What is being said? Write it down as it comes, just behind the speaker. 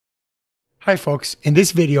Hi folks, in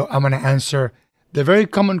this video, I'm going to answer the very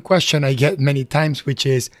common question I get many times, which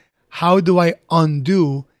is how do I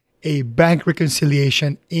undo a bank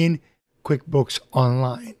reconciliation in QuickBooks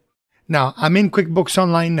Online? Now, I'm in QuickBooks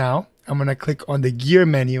Online now. I'm going to click on the gear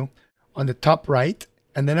menu on the top right,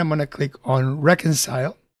 and then I'm going to click on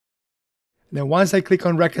Reconcile. Then once I click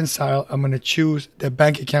on Reconcile, I'm going to choose the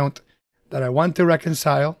bank account that I want to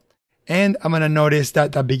reconcile, and I'm going to notice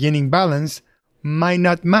that the beginning balance might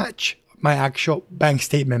not match my actual bank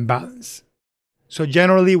statement balance. So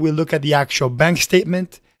generally, we look at the actual bank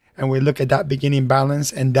statement and we look at that beginning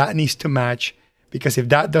balance, and that needs to match, because if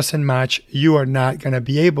that doesn't match, you are not going to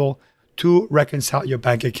be able to reconcile your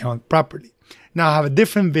bank account properly. Now, I have a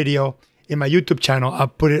different video in my YouTube channel. I'll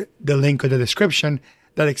put the link in the description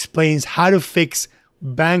that explains how to fix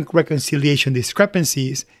bank reconciliation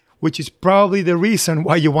discrepancies, which is probably the reason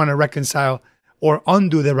why you want to reconcile or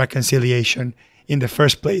undo the reconciliation in the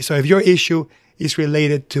first place. So if your issue is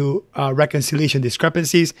related to reconciliation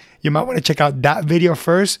discrepancies, you might want to check out that video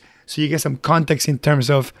first so you get some context in terms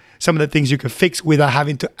of some of the things you can fix without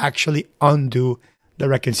having to actually undo the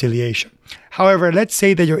reconciliation. However, let's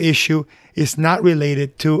say that your issue is not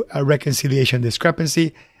related to a reconciliation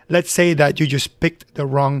discrepancy. Let's say that you just picked the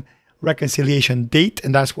wrong reconciliation date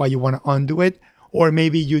and that's why you want to undo it. Or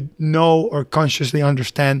maybe you know or consciously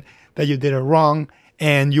understand that you did it wrong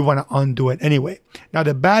and you want to undo it anyway. Now,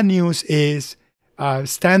 the bad news is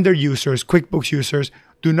standard users, QuickBooks users,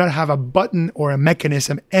 do not have a button or a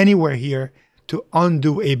mechanism anywhere here to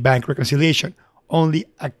undo a bank reconciliation. Only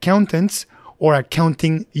accountants or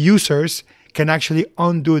accounting users can actually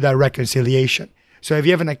undo that reconciliation. So if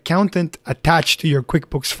you have an accountant attached to your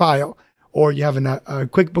QuickBooks file, or you have a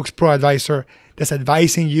QuickBooks Pro advisor that's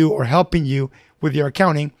advising you or helping you with your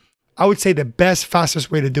accounting, I would say the best, fastest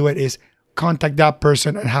way to do it is contact that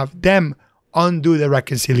person and have them undo the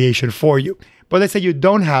reconciliation for you. But let's say you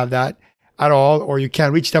don't have that at all, or you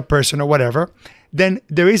can't reach that person or whatever, then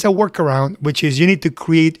there is a workaround, which is you need to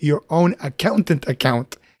create your own accountant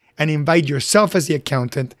account and invite yourself as the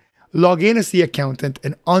accountant, log in as the accountant,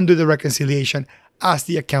 and undo the reconciliation as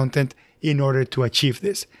the accountant in order to achieve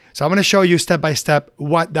this. So I'm going to show you step by step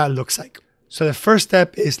what that looks like. So the first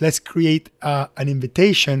step is let's create an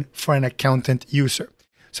invitation for an accountant user.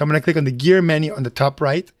 So I'm going to click on the gear menu on the top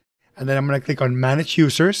right, and then I'm going to click on Manage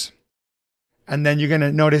Users. And then you're going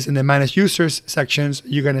to notice in the Manage Users sections,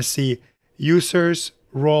 you're going to see users,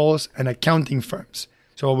 roles, and accounting firms.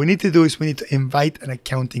 So what we need to do is we need to invite an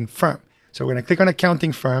accounting firm. So we're going to click on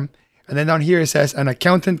accounting firm, and then down here it says an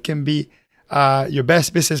accountant can be your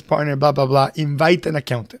best business partner, blah, blah, blah. Invite an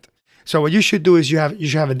accountant. So what you should do is you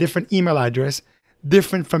should have a different email address,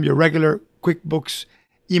 different from your regular QuickBooks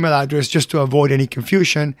email address, just to avoid any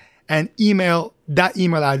confusion, and email that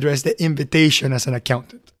email address the invitation as an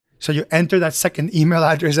accountant. So you enter that second email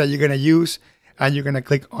address that you're going to use, and you're going to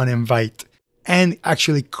click on invite and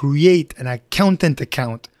actually create an accountant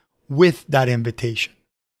account with that invitation.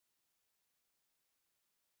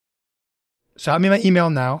 So I'm in my email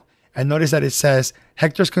now, and notice that it says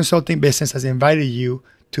Hector's Consulting Business has invited you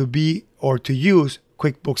to be or to use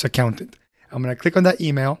QuickBooks Accountant. I'm going to click on that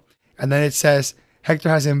email, and then it says Hector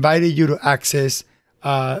has invited you to access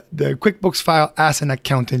the QuickBooks file as an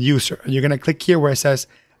accountant user. And you're going to click here where it says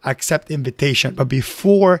accept invitation. But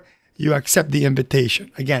before you accept the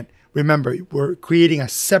invitation, again, remember, we're creating a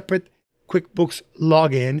separate QuickBooks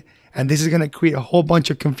login, and this is going to create a whole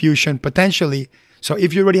bunch of confusion potentially. So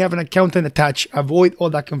if you already have an accountant attached, avoid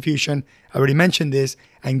all that confusion. I already mentioned this,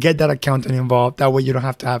 and get that accountant involved. That way you don't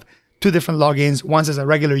have to have two different logins, once as a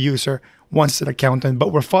regular user, once as an accountant.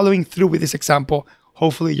 But we're following through with this example.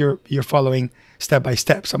 Hopefully you're following step by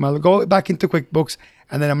step. So I'm going to go back into QuickBooks,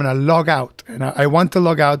 and then I'm going to log out. And I want to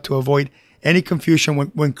log out to avoid any confusion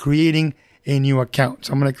when creating a new account.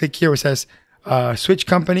 So I'm going to click here where it says switch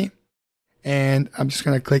company, and I'm just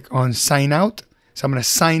going to click on sign out. So I'm going to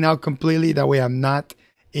sign out completely. That way I'm not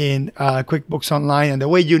in QuickBooks Online. And the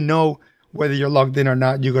way you know whether you're logged in or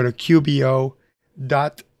not, you go to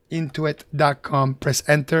qbo.intuit.com, press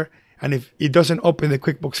enter. And if it doesn't open the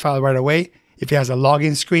QuickBooks file right away, if it has a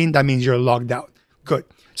login screen, that means you're logged out. Good.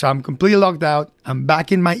 So I'm completely logged out. I'm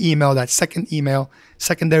back in my email, that secondary email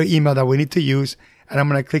that we need to use. And I'm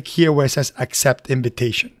going to click here where it says accept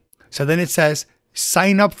invitation. So then it says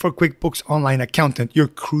sign up for QuickBooks Online Accountant. You're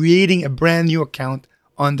creating a brand new account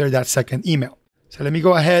under that second email. So let me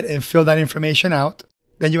go ahead and fill that information out.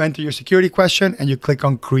 Then you enter your security question and you click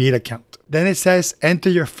on create account. Then it says enter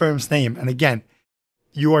your firm's name. And again,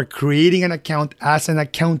 you are creating an account as an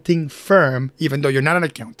accounting firm, even though you're not an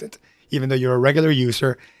accountant, even though you're a regular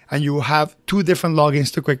user, and you have two different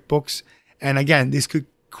logins to QuickBooks. And again, this could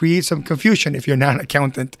create some confusion if you're not an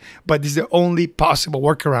accountant, but this is the only possible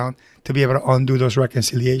workaround to be able to undo those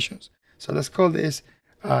reconciliations. So let's call this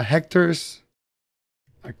Hector's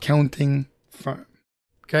accounting firm.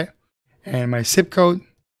 Okay. And my zip code,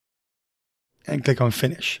 and click on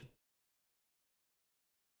finish.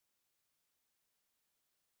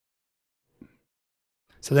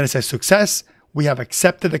 So then it says success. We have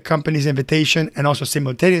accepted the company's invitation and also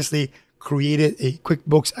simultaneously created a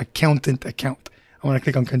QuickBooks accountant account. I want to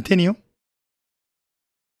click on continue.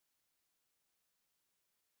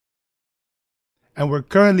 And we're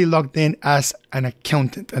currently logged in as an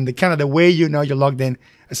accountant. And the way you know you're logged in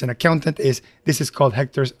as an accountant is this is called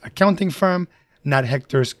Hector's accounting firm, not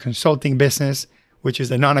Hector's consulting business, which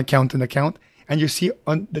is a non-accountant account. And you see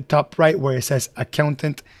on the top right where it says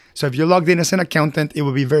accountant. So if you're logged in as an accountant, it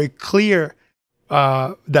will be very clear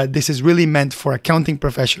that this is really meant for accounting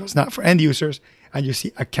professionals, not for end users. And you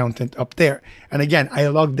see accountant up there. And again, I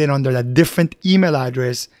logged in under a different email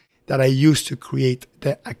address that I used to create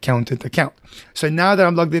the accountant account. So now that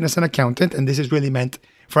I'm logged in as an accountant, and this is really meant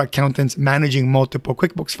for accountants managing multiple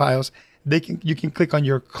QuickBooks files, you can click on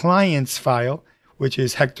your client's file, which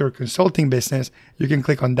is Hector Consulting Business. You can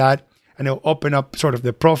click on that and it'll open up sort of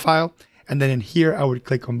the profile. And then in here, I would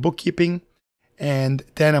click on bookkeeping. And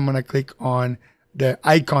then I'm going to click on the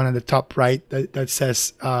icon on the top right that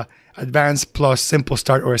says Advanced Plus, Simple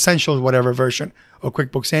Start, or Essentials, whatever version of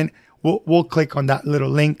QuickBooks in. We'll click on that little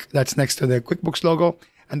link that's next to the QuickBooks logo.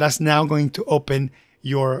 And that's now going to open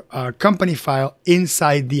your company file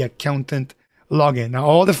inside the accountant login. Now,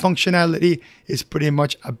 all the functionality is pretty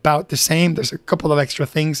much about the same. There's a couple of extra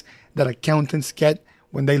things that accountants get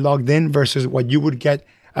when they logged in versus what you would get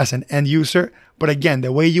as an end user. But again,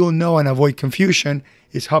 the way you'll know and avoid confusion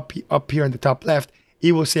is up here in the top left.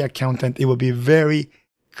 It will say accountant. It will be very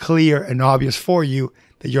clear and obvious for you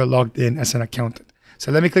that you're logged in as an accountant.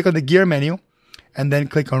 So let me click on the gear menu and then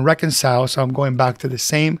click on reconcile. So I'm going back to the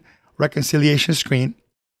same reconciliation screen.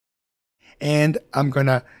 And I'm going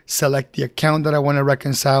to select the account that I want to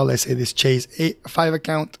reconcile. Let's say this Chase 5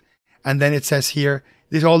 account. And then it says here,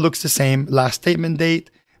 this all looks the same. Last statement date,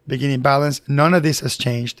 beginning balance. None of this has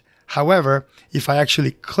changed. However, if I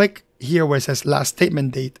actually click here where it says last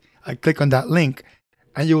statement date, I click on that link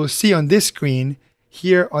and you will see on this screen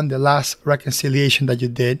here on the last reconciliation that you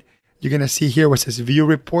did, you're going to see here where it says view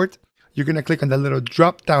report. You're going to click on the little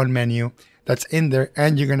drop down menu that's in there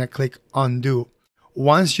and you're going to click undo.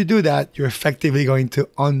 Once you do that, you're effectively going to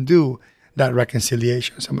undo that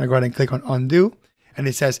reconciliation. So I'm going to go ahead and click on undo. And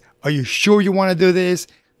it says, are you sure you want to do this?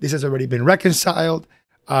 This has already been reconciled.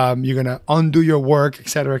 You're going to undo your work,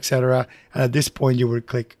 etc., etc. And at this point, you would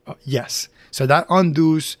click yes. So that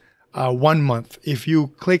undoes 1 month. If you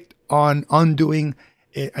clicked on undoing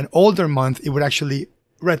an older month, it would actually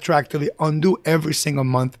retroactively undo every single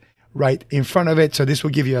month right in front of it. So this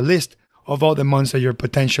will give you a list of all the months that you're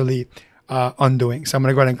potentially undoing. So I'm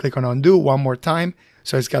going to go ahead and click on undo one more time.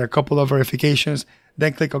 So it's got a couple of verifications.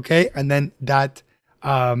 Then click OK. And then that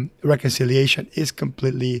reconciliation is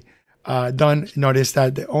completely done. Notice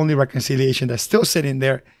that the only reconciliation that's still sitting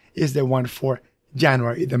there is the one for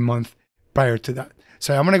January, the month prior to that.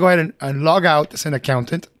 So I'm going to go ahead and log out as an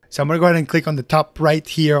accountant. So I'm going to go ahead and click on the top right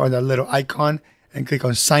here on that little icon and click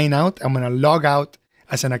on sign out. I'm going to log out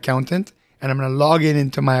as an accountant and I'm going to log in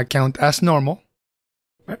into my account as normal.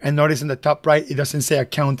 And notice in the top right, it doesn't say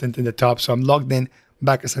accountant in the top. So I'm logged in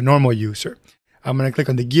back as a normal user. I'm going to click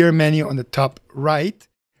on the gear menu on the top right.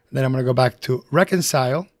 Then I'm going to go back to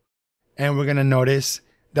reconcile. And we're going to notice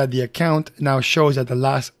that the account now shows that the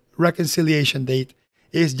last reconciliation date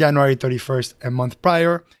is January 31st, a month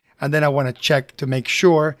prior. And then I want to check to make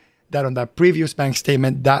sure that on that previous bank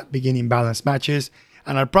statement, that beginning balance matches.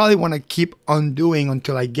 And I probably want to keep undoing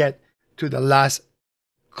until I get to the last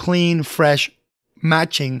clean, fresh,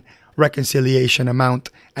 matching reconciliation amount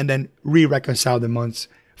and then re-reconcile the months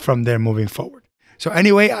from there moving forward. So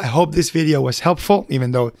anyway, I hope this video was helpful,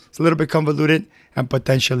 even though it's a little bit convoluted and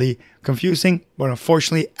potentially confusing. But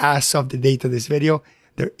unfortunately, as of the date of this video,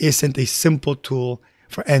 there isn't a simple tool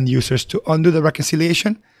for end users to undo the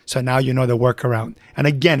reconciliation. So now you know the workaround. And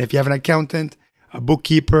again, if you have an accountant, a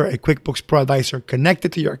bookkeeper, a QuickBooks Pro advisor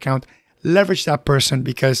connected to your account, leverage that person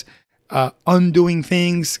because undoing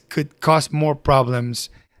things could cause more problems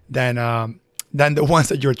than the ones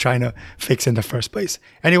that you're trying to fix in the first place.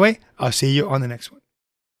 Anyway, I'll see you on the next one.